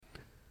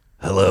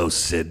Hello,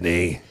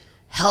 Sydney.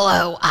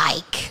 Hello,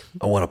 Ike.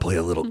 I want to play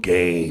a little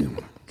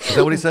game. Is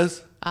that what he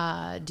says?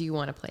 Do you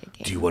want to play a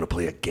game? Do you want to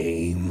play a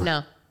game?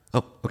 No.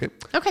 Oh, okay.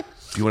 Okay.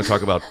 Do you want to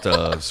talk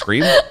about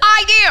Scream?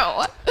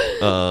 I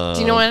do.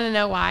 Do you want to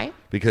know why?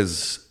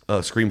 Because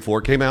Scream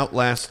 4 came out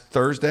last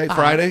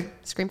Friday?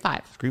 Scream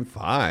 5. Scream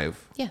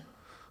 5? Yeah.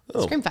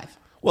 Oh. Scream 5.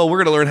 Well, we're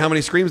going to learn how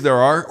many Screams there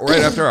are right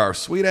after our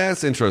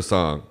sweet-ass intro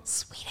song.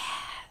 Sweet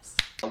ass.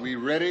 Are we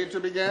ready to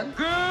begin?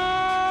 Good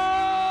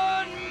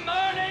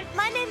morning.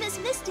 My name is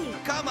Misty.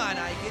 Come on,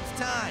 Ike, it's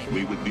time.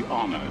 We would be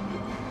honored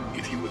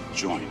if you would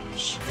join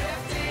us.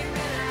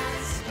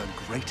 The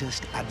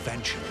greatest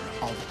adventure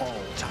of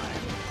all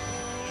time.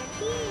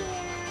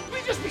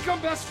 We just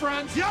become best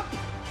friends. Yep.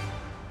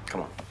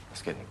 Come on,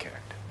 let's get in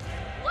character.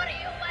 What are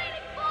you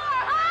waiting for,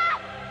 huh?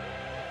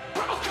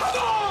 Oh, come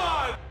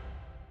on!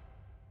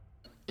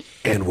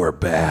 And we're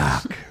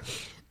back.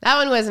 That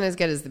one wasn't as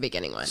good as the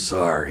beginning one.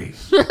 Sorry.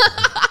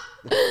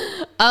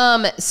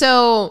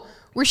 So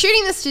we're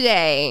shooting this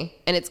today,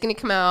 and it's going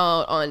to come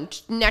out on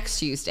next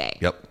Tuesday.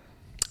 Yep.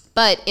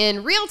 But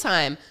in real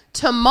time,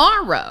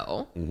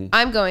 tomorrow,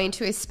 I'm going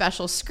to a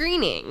special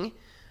screening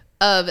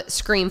of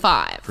Scream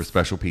 5. For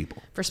special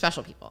people. For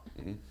special people.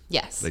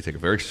 Yes. They take a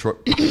very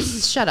short...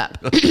 Shut up.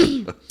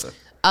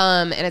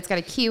 And it's got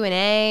a Q&A,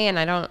 and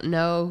I don't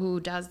know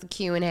who does the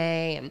Q&A,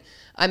 and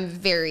I'm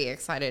very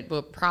excited.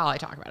 We'll probably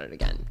talk about it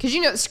again. Because,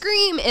 you know,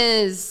 Scream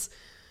is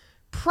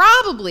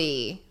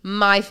probably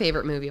my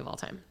favorite movie of all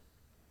time.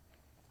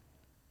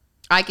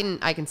 I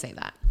can say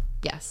that.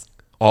 Yes.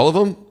 All of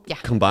them? Yeah.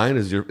 Combined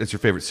it's your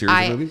favorite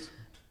series of movies?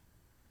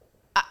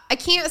 I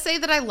can't say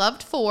that I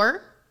loved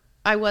 4.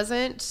 I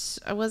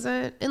wasn't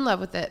in love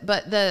with it,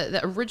 but the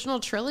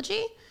original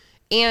trilogy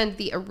and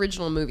the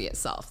original movie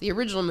itself. The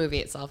original movie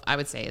itself, I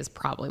would say, is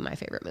probably my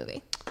favorite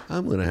movie.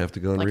 I'm going to have to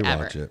go and Like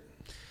rewatch ever.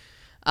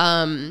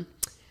 it.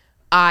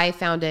 I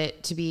found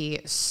it to be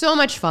so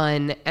much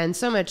fun and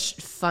so much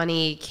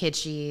funny,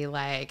 kitschy,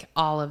 like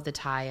all of the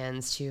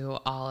tie-ins to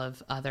all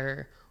of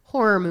other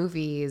horror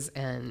movies,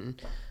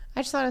 and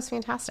I just thought it was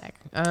fantastic.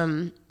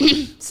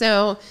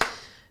 So,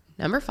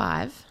 number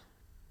 5,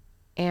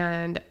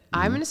 and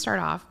I'm going to start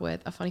off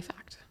with a funny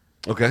fact.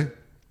 Okay.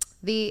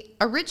 The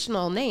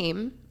original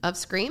name of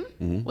Scream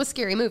was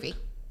Scary Movie,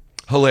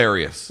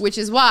 Hilarious. which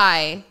is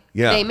why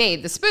Yeah. they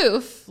made the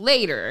spoof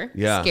later,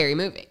 Yeah. Scary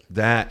Movie.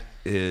 That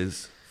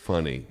is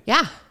funny.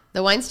 Yeah.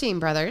 The Weinstein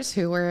brothers,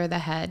 who were the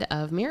head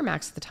of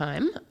Miramax at the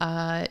time,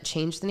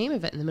 changed the name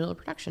of it in the middle of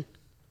production.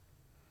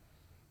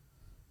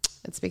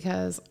 It's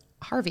because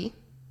Harvey,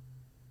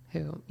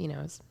 who, you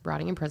know, is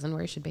rotting in prison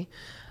where he should be,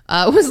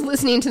 was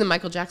listening to the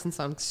Michael Jackson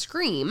song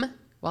Scream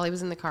while he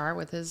was in the car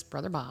with his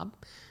brother Bob,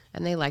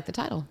 and they liked the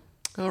title.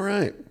 All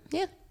right.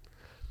 Yeah.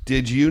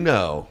 Did you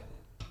know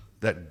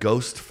that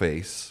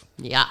Ghostface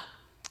Yeah.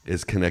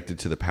 is connected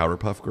to the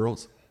Powderpuff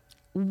Girls?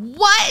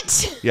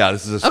 What? Yeah,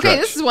 this is a stretch. Okay,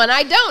 this is one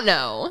I don't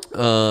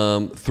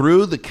know.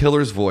 Through the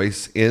killer's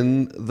voice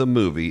in the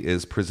movie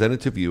is presented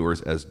to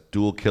viewers as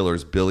dual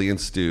killers Billy and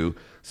Stu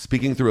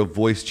speaking through a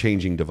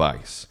voice-changing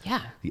device.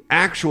 Yeah. The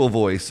actual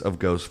voice of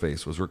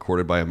Ghostface was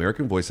recorded by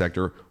American voice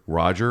actor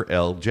Roger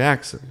L.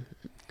 Jackson.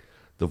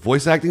 The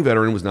voice acting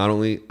veteran was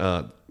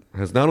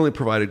has not only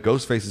provided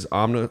Ghostface's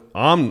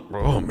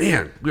oh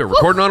man, we are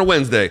recording on a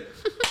Wednesday.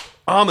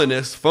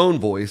 Ominous phone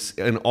voice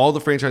in all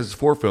the franchise's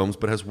 4 films,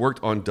 but has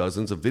worked on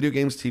dozens of video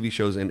games, TV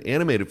shows, and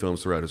animated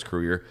films throughout his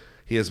career.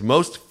 He has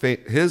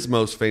his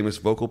most famous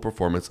vocal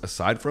performance,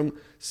 aside from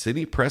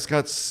Sidney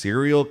Prescott's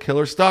serial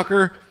killer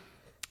stalker,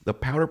 the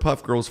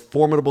Powderpuff Girls'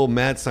 formidable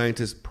mad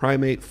scientist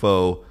primate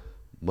foe,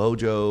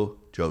 Mojo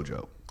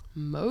Jojo.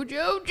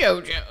 Mojo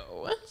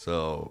Jojo.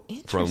 So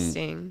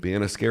Interesting. from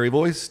being a scary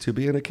voice to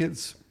being a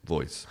kid's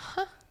voice.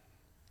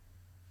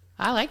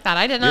 I like that.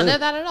 I did not know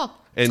that at all.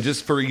 And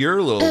just for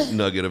your little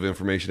nugget of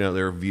information out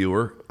there,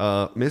 viewer,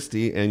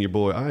 Misty and your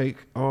boy Ike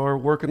are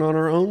working on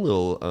our own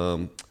little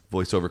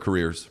voiceover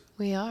careers.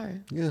 We are.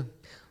 Yeah.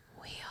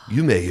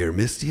 You may hear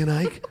Misty and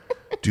Ike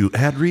do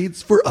ad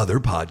reads for other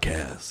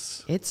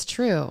podcasts. It's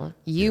true.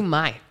 You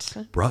might.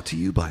 Brought to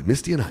you by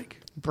Misty and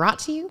Ike. Brought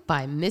to you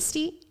by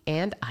Misty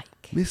and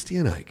Ike. Misty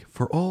and Ike,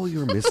 for all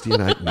your Misty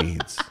and Ike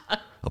needs.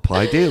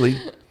 Apply daily.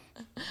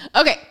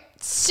 Okay,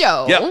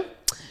 so Yep.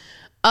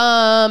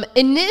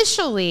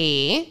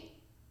 Initially,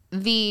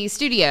 the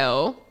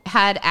studio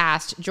had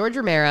asked George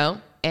Romero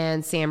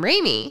and Sam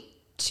Raimi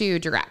to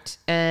direct,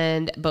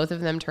 and both of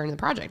them turned the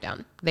project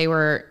down. They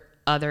were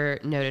other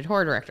noted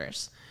horror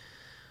directors.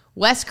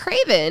 Wes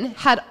Craven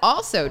had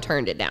also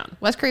turned it down.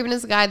 Wes Craven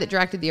is the guy that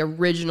directed the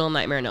original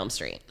Nightmare on Elm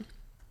Street.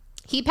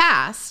 He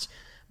passed,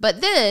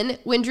 but then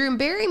when Drew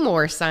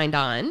Barrymore signed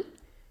on,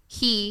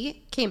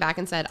 he came back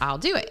and said, I'll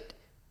do it.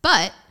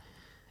 But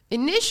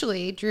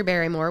initially, Drew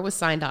Barrymore was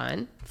signed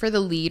on for the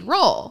lead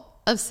role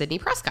of Sidney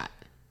Prescott,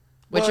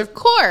 which of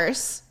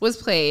course was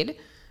played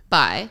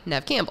by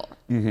Neve Campbell.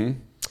 Mm-hmm.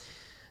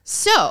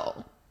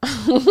 So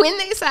when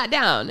they sat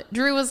down,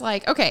 Drew was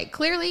like, okay,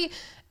 clearly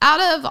out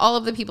of all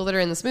of the people that are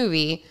in this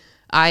movie,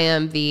 I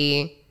am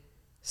the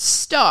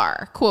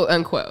star, quote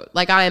unquote,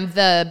 like I am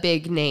the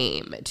big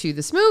name to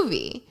this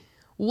movie.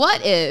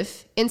 What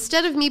if,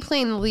 instead of me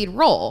playing the lead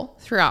role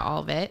throughout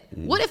all of it,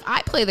 what if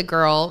I play the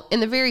girl in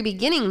the very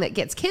beginning that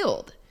gets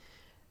killed?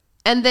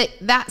 And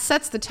that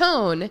sets the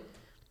tone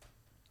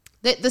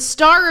that the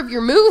star of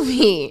your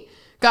movie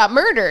got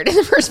murdered in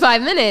the first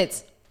 5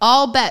 minutes.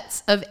 All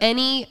bets of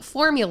any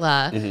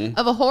formula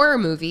of a horror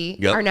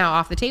movie are now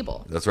off the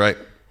table. That's right.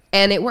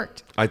 And it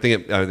worked. I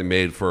think it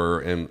made for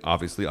an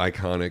obviously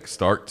iconic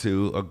start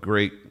to a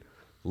great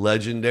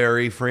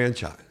legendary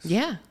franchise.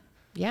 Yeah.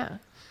 Yeah.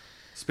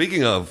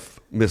 Speaking of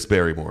Miss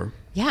Barrymore.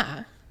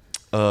 Yeah.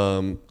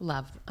 I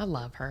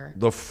love her.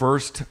 The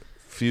first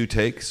few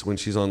takes when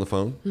she's on the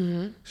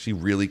phone, she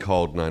really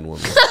called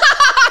 911.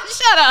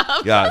 Shut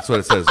up. Yeah, that's what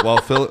it says. While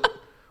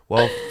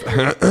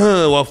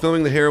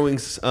filming the harrowing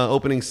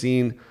opening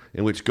scene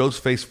in which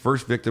Ghostface's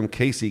first victim,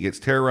 Casey, gets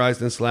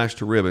terrorized and slashed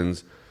to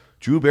ribbons,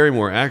 Drew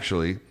Barrymore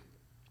actually,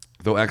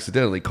 though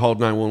accidentally, called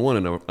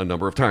 911 a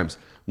number of times,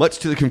 much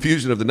to the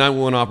confusion of the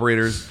 911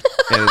 operators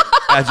and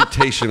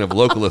agitation of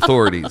local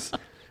authorities.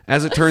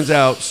 As it turns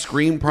out,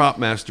 Scream prop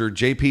master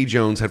J.P.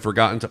 Jones had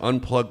forgotten to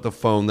unplug the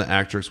phone the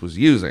actress was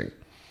using.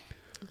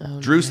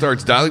 Drew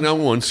starts dialing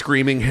 911,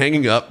 screaming,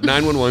 hanging up.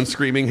 911,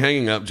 screaming,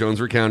 hanging up. Jones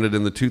recounted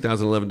in the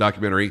 2011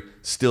 documentary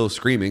Still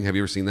Screaming. Have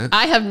you ever seen that?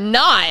 I have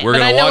not, We're but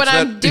gonna I know watch what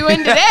that. I'm doing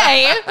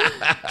today.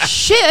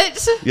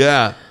 Shit.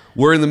 Yeah.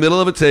 We're in the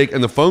middle of a take,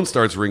 and the phone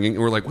starts ringing,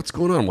 and we're like, what's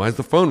going on? Why is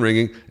the phone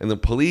ringing? And the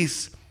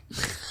police,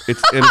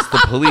 it's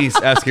the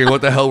police asking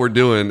what the hell we're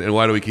doing, and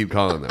why do we keep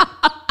calling them?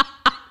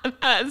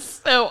 That's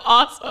so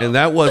awesome. And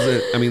that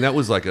wasn't, I mean, that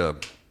was like a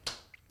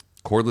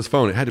cordless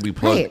phone. It had to be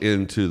plugged Right.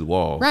 into the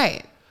wall.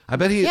 Right. I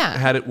bet he Yeah.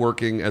 had it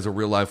working as a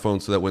real live phone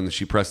so that when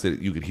she pressed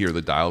it, you could hear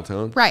the dial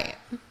tone. Right.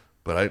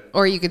 But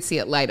Or you could see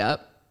it light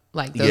up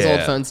like those Yeah.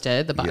 old phones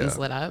did. The buttons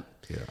Yeah. lit up.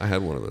 I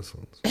had one of those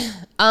phones.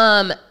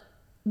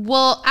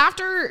 Well,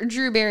 after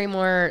Drew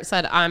Barrymore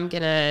said, I'm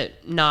going to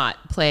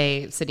not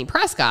play Sidney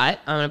Prescott,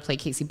 I'm going to play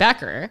Casey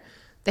Becker,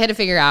 they had to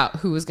figure out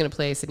who was going to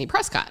play Sidney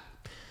Prescott.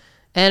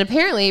 And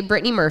apparently,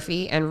 Brittany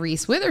Murphy and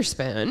Reese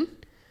Witherspoon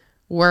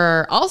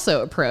were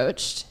also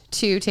approached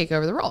to take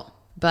over the role.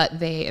 But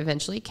they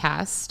eventually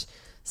cast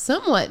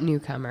somewhat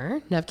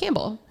newcomer, Neve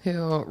Campbell,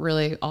 who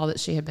really all that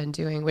she had been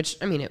doing, which,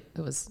 I mean, it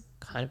was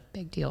kind of a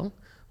big deal,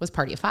 was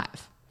Party of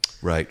Five.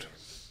 Right.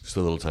 Just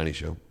a little tiny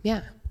show.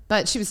 Yeah.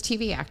 But she was a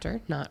TV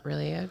actor, not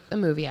really a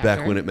movie actor.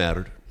 Back when it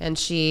mattered. And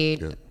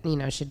she,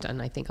 she'd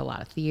done, I think, a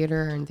lot of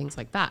theater and things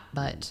like that.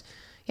 But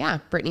yeah,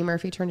 Brittany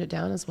Murphy turned it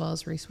down as well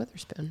as Reese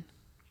Witherspoon,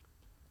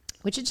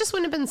 which it just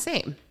wouldn't have been the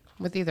same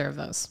with either of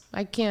those.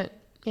 I can't,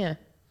 yeah.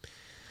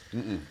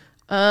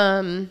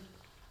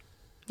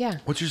 Yeah.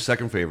 What's your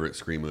second favorite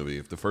Scream movie?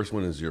 If the first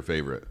one is your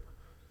favorite,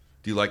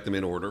 do you like them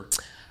in order?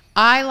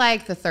 I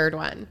like the third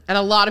one, and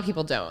a lot of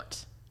people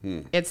don't.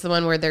 It's the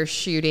one where they're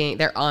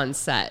on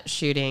set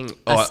shooting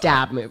a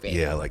stab movie.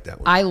 Yeah, I like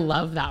that one. I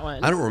love that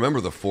one. I don't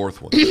remember the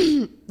fourth one.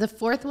 The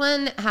fourth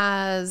one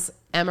has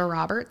Emma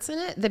Roberts in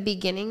it. The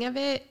beginning of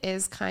it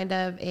is kind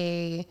of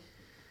the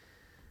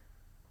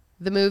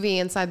movie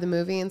inside the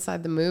movie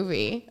inside the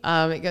movie.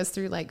 It goes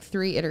through like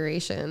 3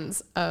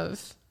 iterations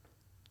of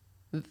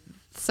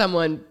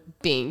someone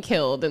being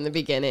killed in the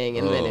beginning,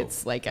 and then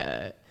it's like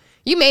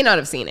you may not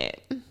have seen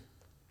it.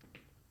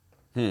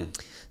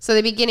 So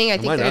the beginning, I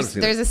think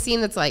there's a scene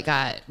that's like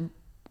got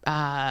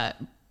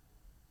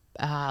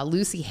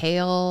Lucy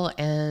Hale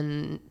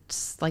and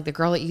like the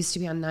girl that used to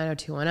be on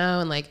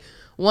 90210, and like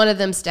one of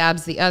them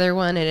stabs the other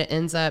one, and it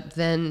ends up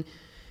then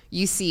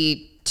you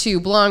see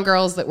 2 blonde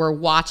girls that were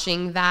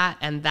watching that,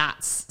 and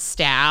that's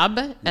stab,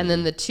 and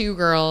then the 2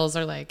 girls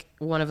are like,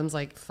 one of them's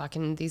like,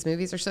 fucking these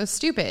movies are so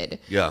stupid.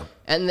 Yeah.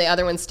 And the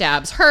other one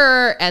stabs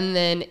her, and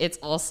then it's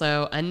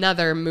also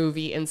another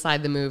movie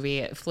inside the movie.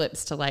 It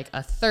flips to like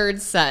a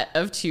third set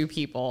of 2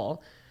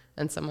 people,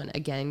 and someone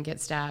again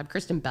gets stabbed.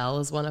 Kristen Bell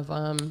is one of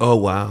them. Oh,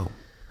 wow.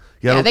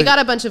 Yeah, they got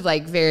a bunch of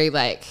like very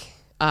like,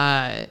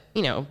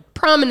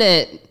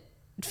 prominent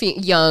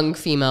young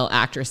female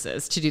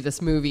actresses to do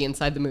this movie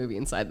inside the movie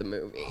inside the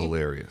movie.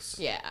 Hilarious.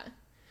 Yeah.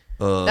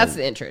 That's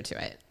the intro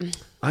to it.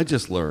 I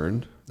just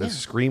learned that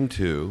Scream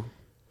 2.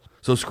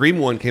 So Scream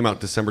 1 came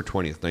out December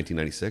 20th,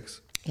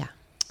 1996. Yeah.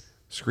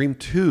 Scream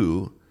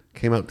 2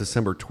 came out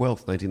December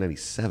 12th,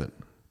 1997.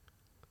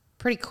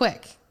 Pretty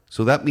quick.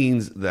 So that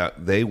means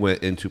that they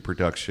went into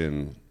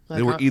production. Like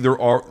They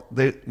were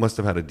they must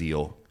have had a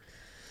deal.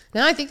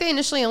 No, I think they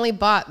initially only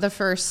bought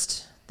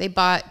they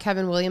bought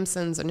Kevin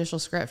Williamson's initial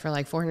script for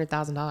like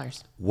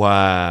 $400,000.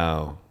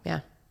 Wow. Yeah.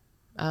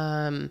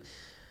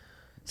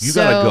 You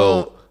gotta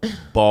go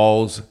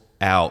balls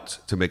out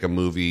to make a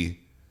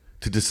movie,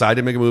 to decide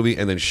to make a movie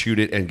and then shoot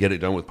it and get it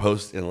done with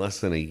post in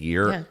less than a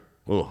year. Yeah.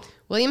 Ugh.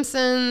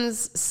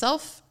 Williamson's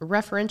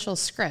self-referential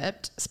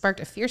script sparked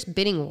a fierce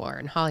bidding war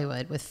in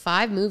Hollywood with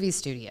 5 movie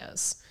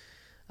studios.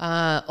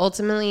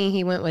 Ultimately,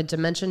 he went with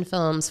Dimension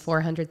Films'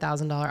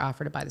 $400,000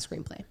 offer to buy the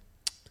screenplay.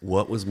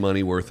 What was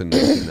money worth in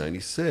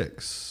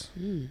 1996?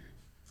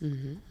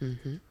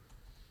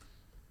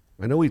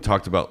 I know we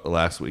talked about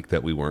last week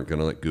that we weren't going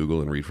to like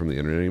Google and read from the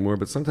internet anymore,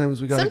 but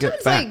sometimes we got to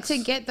get facts. Like to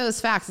get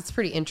those facts, it's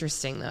pretty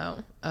interesting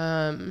though.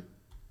 I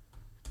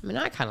mean,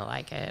 I kind of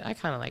like it. I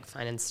kind of like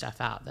finding stuff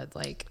out that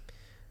like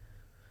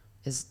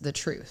is the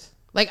truth.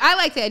 Like, I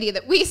like the idea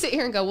that we sit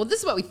here and go, well,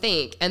 this is what we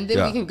think, and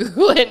then we can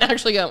Google it and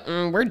actually go,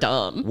 we're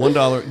dumb.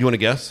 $1. You want to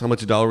guess how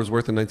much a dollar was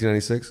worth in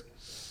 1996?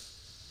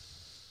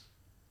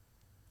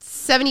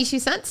 72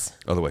 cents.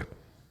 Other way.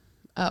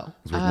 Oh,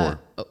 It was worth more.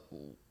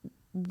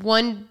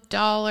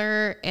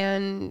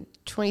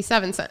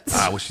 $1.27.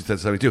 I wish you said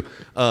 72. $1 in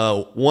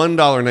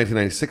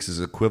 1996 is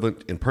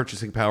equivalent in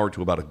purchasing power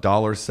to about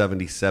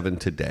 $1.77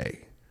 today.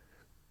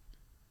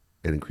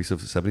 An increase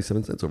of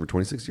 77 cents over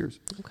 26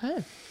 years.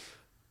 Okay.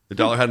 The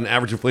dollar had an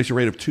average inflation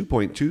rate of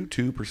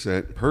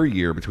 2.22% per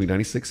year between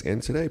 96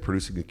 and today,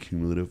 producing a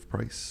cumulative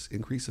price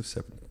increase of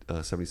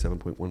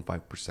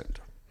 77.15%.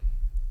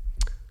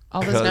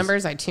 All those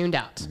numbers I tuned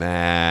out.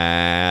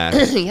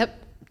 Math. Yep.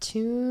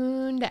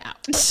 Tuned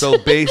out. So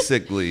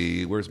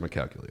basically, where's my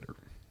calculator?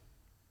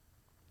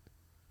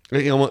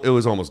 It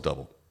was almost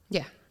double.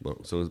 Yeah.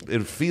 So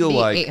it'd feel Be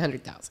like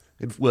 800,000.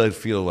 It'd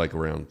feel like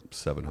around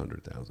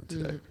 700,000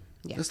 today.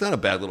 Yeah. It's not a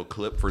bad little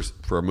clip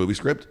for a movie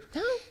script.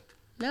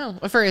 No.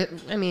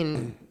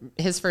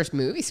 His first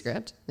movie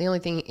script. The only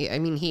thing,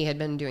 he had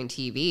been doing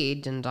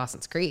TV in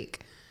Dawson's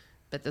Creek,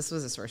 but this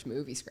was his first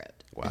movie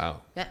script.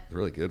 Wow. Yeah.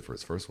 Really good for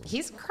his first one.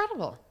 He's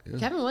incredible. Yeah.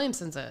 Kevin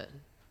Williamson's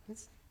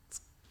it's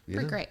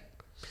pretty Yeah. great.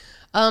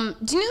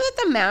 Do you know that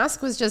the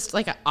mask was just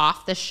like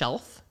off the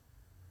shelf?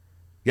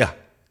 Yeah.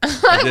 I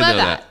did love know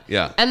that.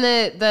 Yeah. And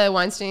the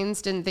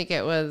Weinsteins didn't think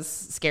it was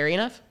scary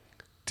enough?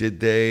 Did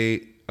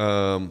they,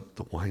 the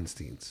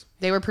Weinsteins?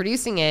 They were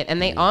producing it, and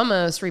they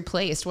almost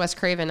replaced Wes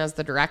Craven as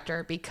the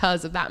director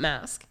because of that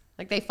mask.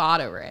 Like, they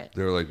fought over it.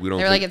 They were like,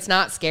 it's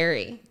not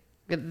scary.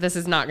 This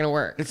is not going to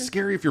work. It's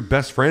scary if your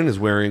best friend is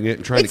wearing it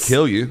and trying to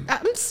kill you.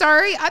 I'm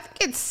sorry. I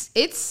think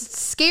it's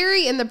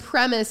scary in the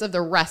premise of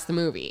the rest of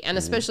the movie, and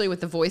especially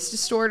with the voice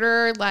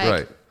distorter. Like,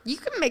 Right. you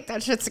can make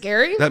that shit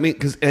scary. That means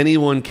because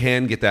anyone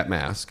can get that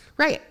mask,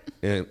 Right.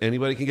 and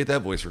anybody can get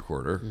that voice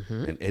recorder,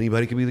 and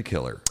anybody can be the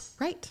killer,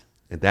 Right.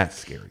 and that's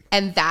scary.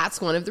 And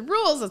that's one of the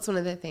rules. That's one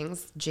of the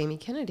things Jamie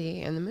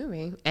Kennedy in the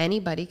movie.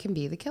 Anybody can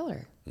be the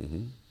killer.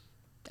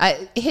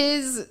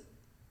 His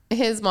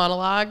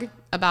monologue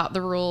about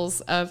the rules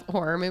of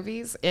horror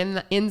movies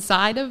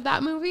inside of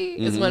that movie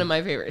is one of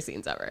my favorite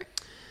scenes ever.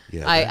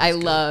 Yeah, I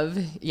love.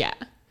 Yeah.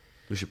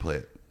 We should play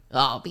it.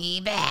 I'll be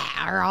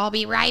back, or I'll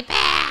be right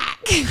back.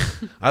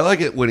 I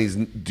like it when he's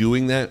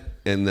doing that,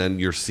 and then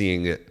you're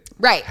seeing it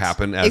Right.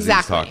 happen as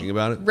he's talking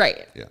about it.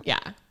 Right. Yeah. Yeah.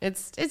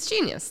 It's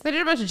genius. They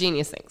did a bunch of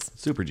genius things.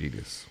 Super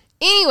genius.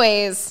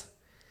 Anyways,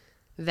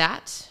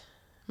 that,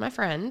 my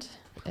friend.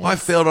 Well, I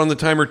failed on the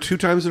timer 2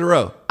 times in a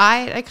row.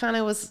 I kind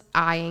of was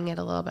eyeing it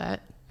a little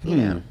bit. You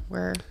know,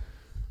 we're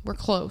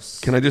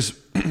close. Can I just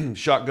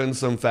shotgun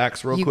some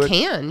facts real You quick?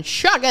 can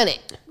shotgun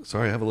it.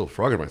 Sorry, I have a little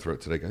frog in my throat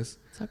today, guys.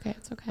 It's okay.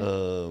 It's okay.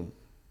 Oh,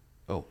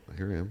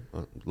 here I am.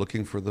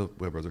 Looking for the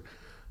web browser.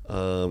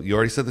 You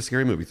already said the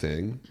scary movie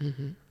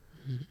thing.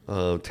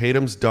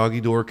 Tatum's doggy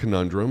door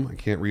conundrum. I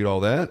can't read all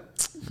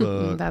that.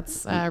 But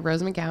That's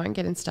Rose McGowan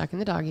getting stuck in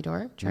the doggy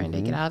door, trying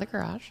to get out of the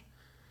garage,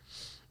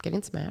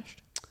 getting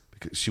smashed.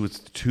 because she was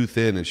too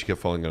thin and she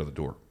kept falling out of the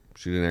door.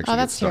 She didn't actually. Oh,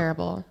 that's get stuck.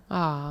 terrible.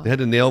 Oh, They had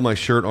to nail my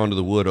shirt onto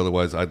the wood,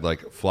 otherwise I'd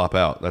like flop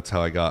out. That's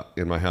how I got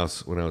in my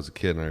house when I was a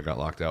kid, and I got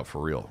locked out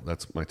for real.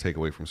 That's my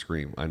takeaway from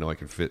Scream. I know I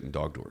can fit in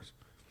dog doors.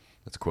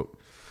 That's a quote.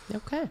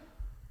 okay.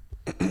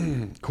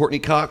 Courtney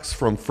Cox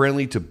from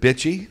Friendly to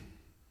Bitchy.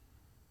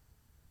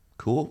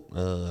 Cool.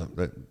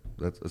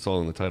 That's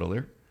all in the title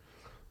there.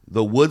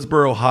 The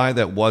Woodsboro High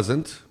that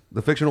wasn't.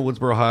 The fictional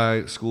Woodsboro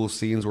High school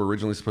scenes were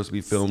originally supposed to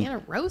be filmed.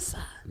 Santa Rosa.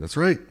 That's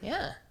right.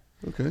 Yeah.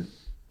 Okay.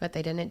 But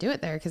they didn't do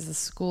it there because the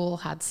school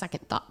had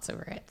second thoughts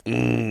over it.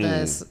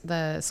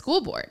 The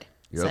school board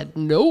said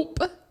nope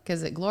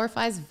because it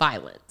glorifies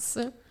violence.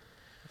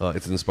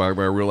 It's inspired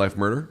by a real life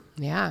murder.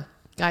 Yeah.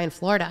 Guy in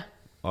Florida.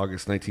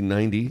 August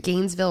 1990.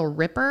 Gainesville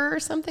Ripper or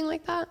something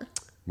like that.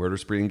 Murder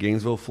spree in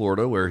Gainesville,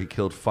 Florida, where he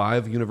killed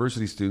 5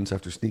 university students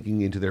after sneaking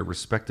into their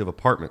respective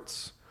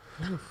apartments.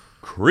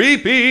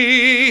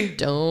 Creepy!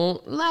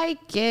 Don't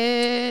like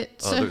it.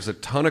 There's a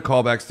ton of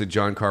callbacks to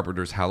John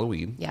Carpenter's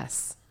Halloween.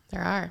 Yes,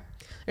 there are.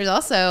 There's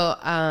also,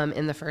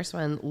 in the first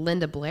one,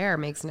 Linda Blair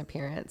makes an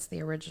appearance,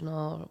 the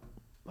original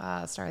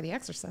star of The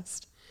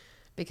Exorcist,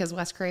 because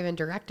Wes Craven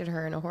directed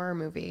her in a horror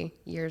movie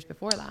years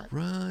before that.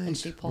 Right, And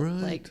she pulled,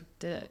 right.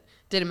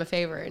 did him a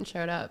favor and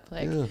showed up.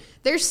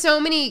 There's so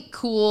many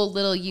cool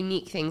little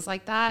unique things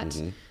like that.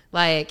 Mm-hmm.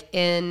 Like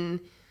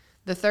in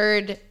the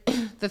third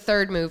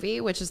movie,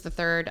 which is the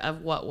third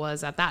of what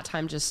was at that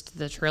time just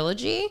the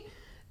trilogy,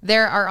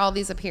 there are all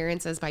these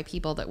appearances by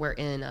people that were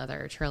in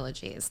other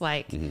trilogies,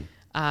 like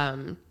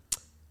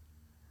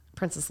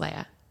Princess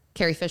Leia.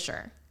 Carrie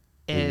Fisher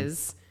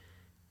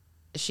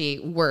she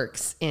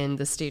works in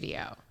the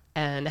studio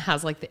and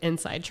has like the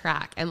inside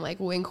track. And like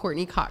when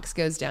Courtney Cox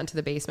goes down to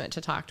the basement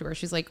to talk to her,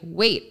 she's like,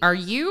 "Wait, are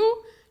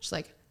you?" She's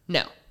like,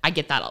 "No, I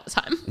get that all the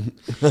time.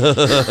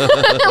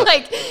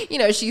 Like,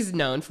 she's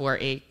known for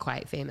a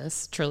quite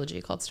famous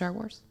trilogy called Star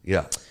Wars.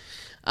 Yeah.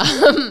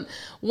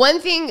 One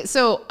thing,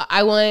 so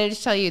I wanted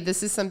to tell you,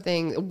 this is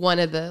one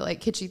of the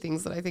like kitschy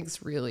things that I think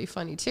is really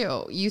funny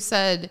too. You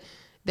said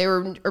they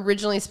were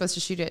originally supposed to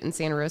shoot it in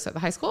Santa Rosa at the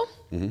high school.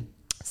 Mm-hmm.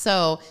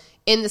 So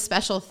in the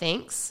special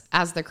thanks,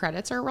 as the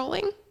credits are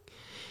rolling,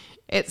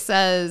 it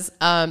says,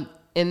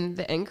 in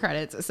the end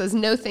credits, it says,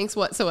 "No thanks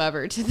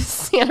whatsoever to the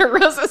Santa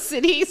Rosa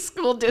City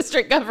School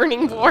District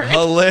Governing Board."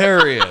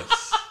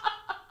 Hilarious.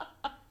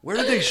 Where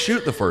did they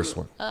shoot the first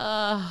one?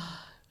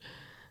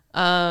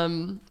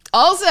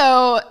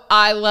 Also,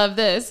 I love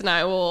this, and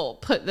I will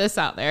put this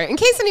out there in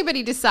case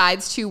anybody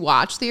decides to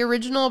watch the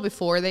original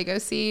before they go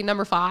see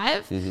number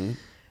 5. Mm-hmm.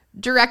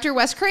 Director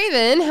Wes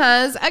Craven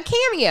has a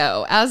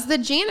cameo as the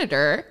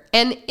janitor,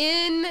 and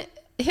in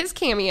his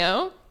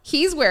cameo,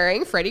 he's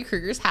wearing Freddy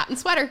Krueger's hat and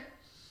sweater.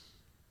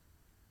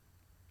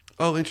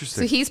 Oh,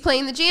 interesting. So he's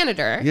playing the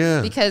janitor,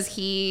 because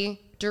he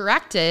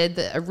directed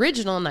the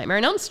original Nightmare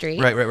on Elm Street.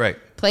 Right.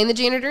 Playing the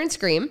janitor in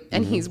Scream,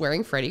 and he's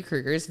wearing Freddy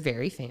Krueger's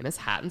very famous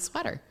hat and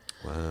sweater.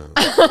 Wow.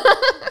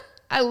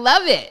 I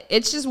love it.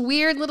 It's just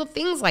weird little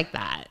things like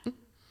that.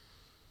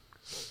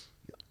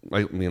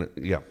 I mean,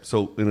 yeah.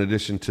 So in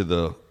addition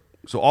to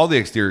all the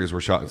exteriors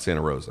were shot in Santa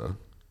Rosa.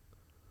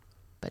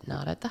 But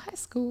not at the high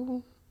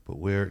school. But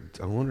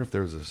I wonder if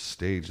there was a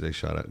stage they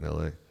shot at in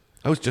L.A.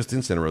 I was just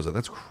in Santa Rosa.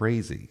 That's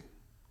crazy.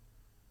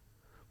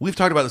 We've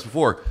talked about this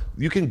before.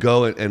 You can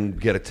go and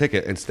get a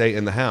ticket and stay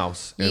in the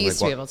house. You used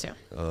to be able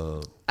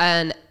to.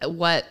 And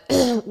what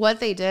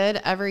they did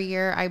every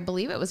year, I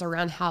believe it was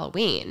around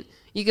Halloween,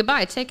 you could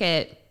buy a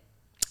ticket.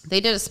 They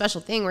did a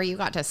special thing where you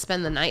got to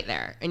spend the night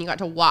there and you got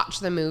to watch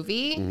the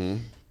movie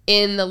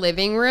in the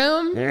living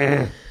room,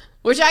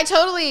 which I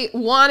totally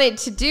wanted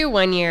to do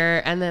one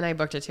year. And then I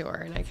booked a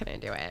tour and I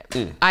couldn't do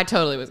it. I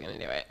totally was going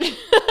to do it.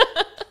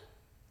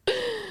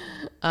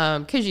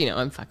 Because,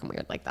 I'm fucking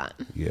weird like that.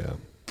 Yeah.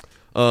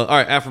 All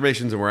right,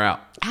 affirmations and we're out.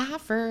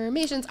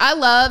 Affirmations. I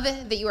love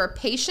that you are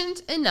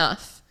patient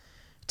enough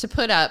to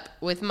put up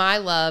with my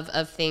love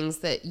of things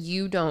that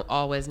you don't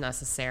always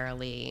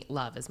necessarily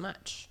love as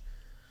much.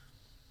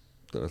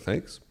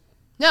 Thanks.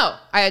 No,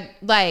 I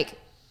like,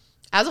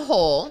 as a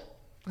whole,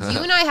 you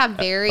and I have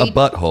very... A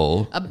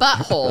butthole. A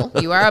butthole.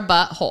 You are a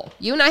butthole.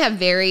 You and I have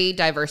very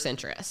diverse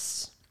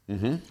interests.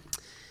 Mm-hmm.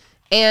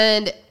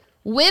 And...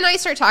 when I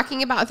start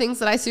talking about things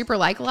that I super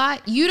like a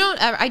lot,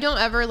 I don't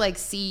ever like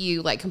see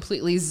you like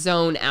completely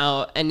zone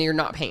out and you're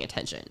not paying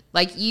attention.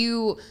 Like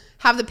you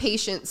have the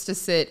patience to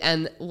sit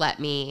and let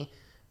me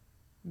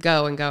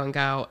go and go and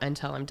go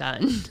until I'm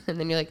done. And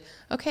then you're like,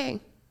 okay,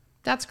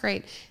 that's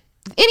great.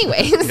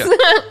 Anyways,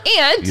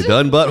 and you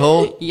done,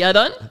 butthole? You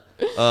done?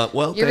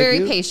 Well, you're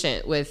very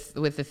patient with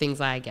the things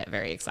I get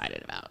very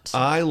excited about.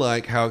 I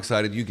like how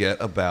excited you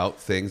get about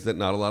things that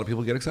not a lot of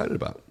people get excited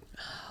about.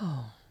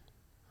 Oh.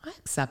 I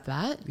accept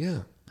that. Yeah.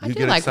 I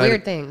do like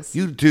weird things.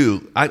 You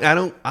do.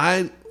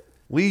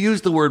 We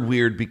use the word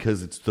weird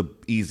because it's the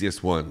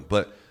easiest one,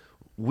 but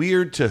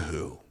weird to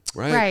who,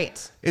 right?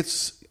 Right.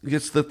 It's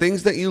the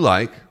things that you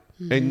like,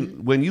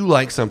 and when you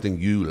like something,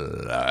 you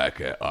like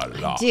it a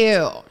lot. I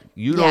do.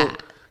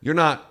 You're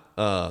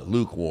not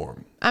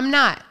lukewarm. I'm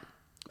not.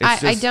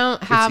 I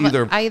don't have,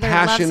 I either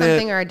love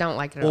something or I don't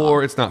like it at all.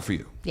 Or it's not for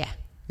you. Yeah.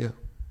 Yeah.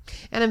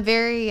 And I'm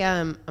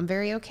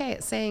very okay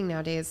at saying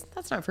nowadays,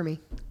 that's not for me.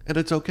 And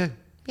it's okay.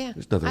 Yeah.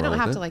 There's nothing I wrong don't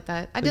have with to that. like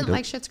that. I didn't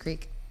like Schitt's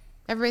Creek.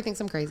 Everybody thinks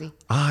I'm crazy.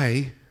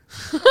 I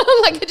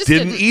just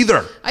didn't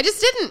either. I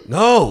just didn't.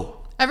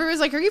 No.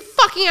 Everyone's like, are you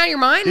fucking out of your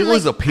mind? It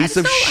was a piece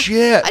of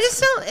shit. I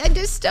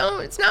just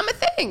don't. It's not my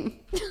thing.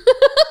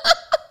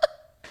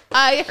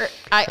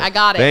 I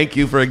got it. Thank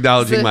you for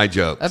acknowledging my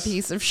jokes. A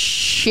piece of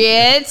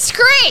Schitt's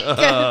Creek.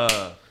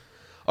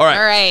 All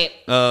right.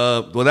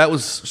 Well, that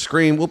was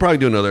Scream. We'll probably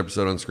do another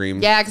episode on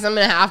Scream. Yeah, because I'm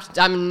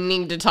gonna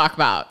need to talk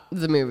about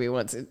the movie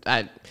once.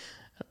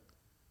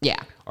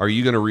 Yeah. Are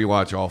you gonna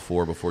rewatch all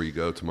 4 before you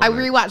go tomorrow? I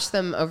rewatched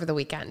them over the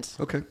weekend.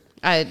 Okay.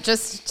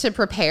 Just to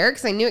prepare,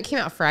 because I knew it came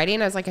out Friday,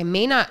 and I was like, I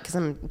may not, because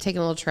I'm taking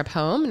a little trip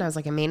home, and I was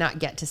like, I may not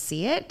get to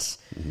see it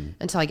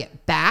until I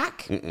get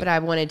back. But I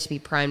wanted to be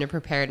primed and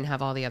prepared and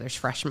have all the others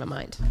fresh in my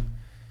mind.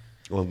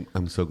 Well,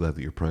 I'm so glad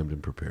that you're primed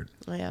and prepared.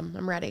 I am.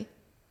 I'm ready.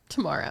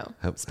 Tomorrow.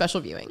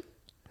 Special viewing.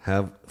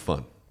 Have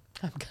fun.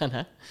 I'm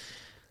gonna.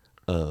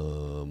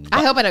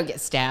 I hope I don't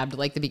get stabbed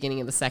like the beginning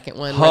of the second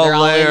one. Hilarious. Where they're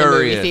all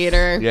in the movie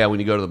theater. Yeah, when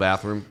you go to the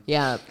bathroom.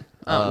 Yeah.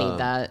 I don't need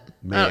that.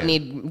 Man. I don't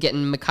need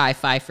getting Mekhi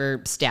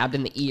Phifer stabbed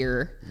in the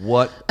ear.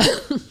 What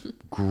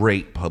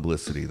great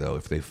publicity, though,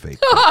 if they fake it.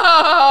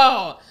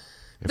 Oh!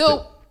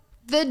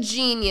 The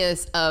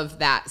genius of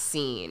that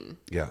scene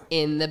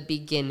in the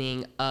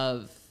beginning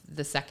of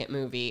the second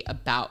movie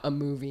about a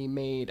movie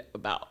made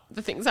about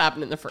the things that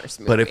happened in the first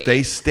movie. But if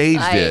they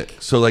staged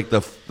it, so like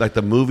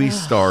the movie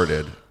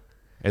started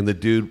and the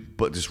dude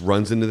just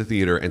runs into the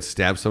theater and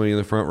stabs somebody in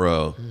the front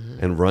row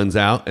and runs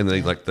out, and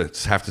they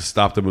have to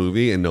stop the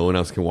movie and no one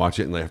else can watch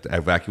it and they have to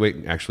evacuate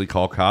and actually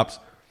call cops.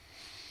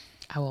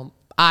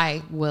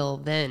 I will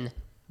then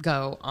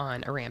go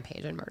on a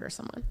rampage and murder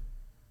someone.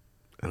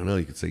 I don't know.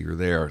 You could say you're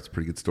there. It's a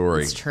pretty good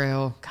story. It's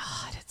true.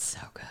 God, it's so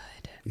good.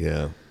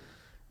 Yeah.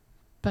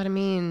 But I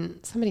mean,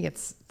 somebody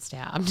gets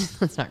stabbed.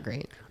 That's not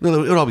great. No,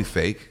 it would all be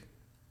fake.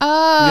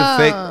 Oh.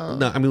 Fake.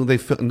 No, I mean,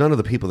 none of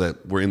the people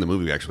that were in the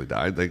movie actually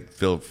died. They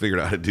figured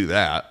out how to do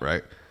that,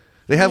 right?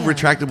 They have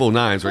retractable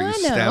knives, right? I You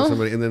stab know.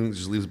 somebody and then it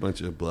just leaves a bunch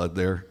of blood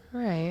there.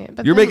 Right.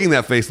 But You're then- making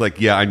that face like,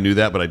 yeah, I knew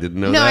that, but I didn't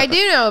know that. No, I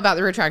do know about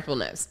the retractable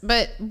knives.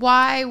 But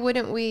why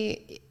wouldn't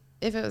we,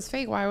 if it was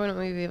fake, why wouldn't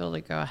we be able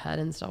to go ahead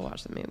and still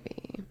watch the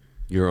movie?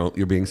 You're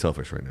being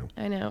selfish right now.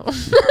 I know.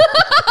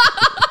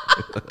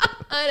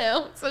 I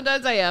know.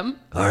 Sometimes I am.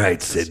 All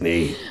right,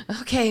 Sydney.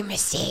 Okay,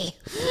 Misty.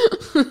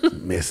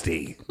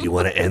 Misty, do you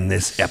want to end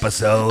this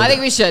episode? I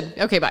think we should.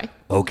 Okay, bye.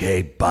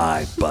 Okay,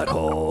 bye,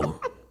 butthole.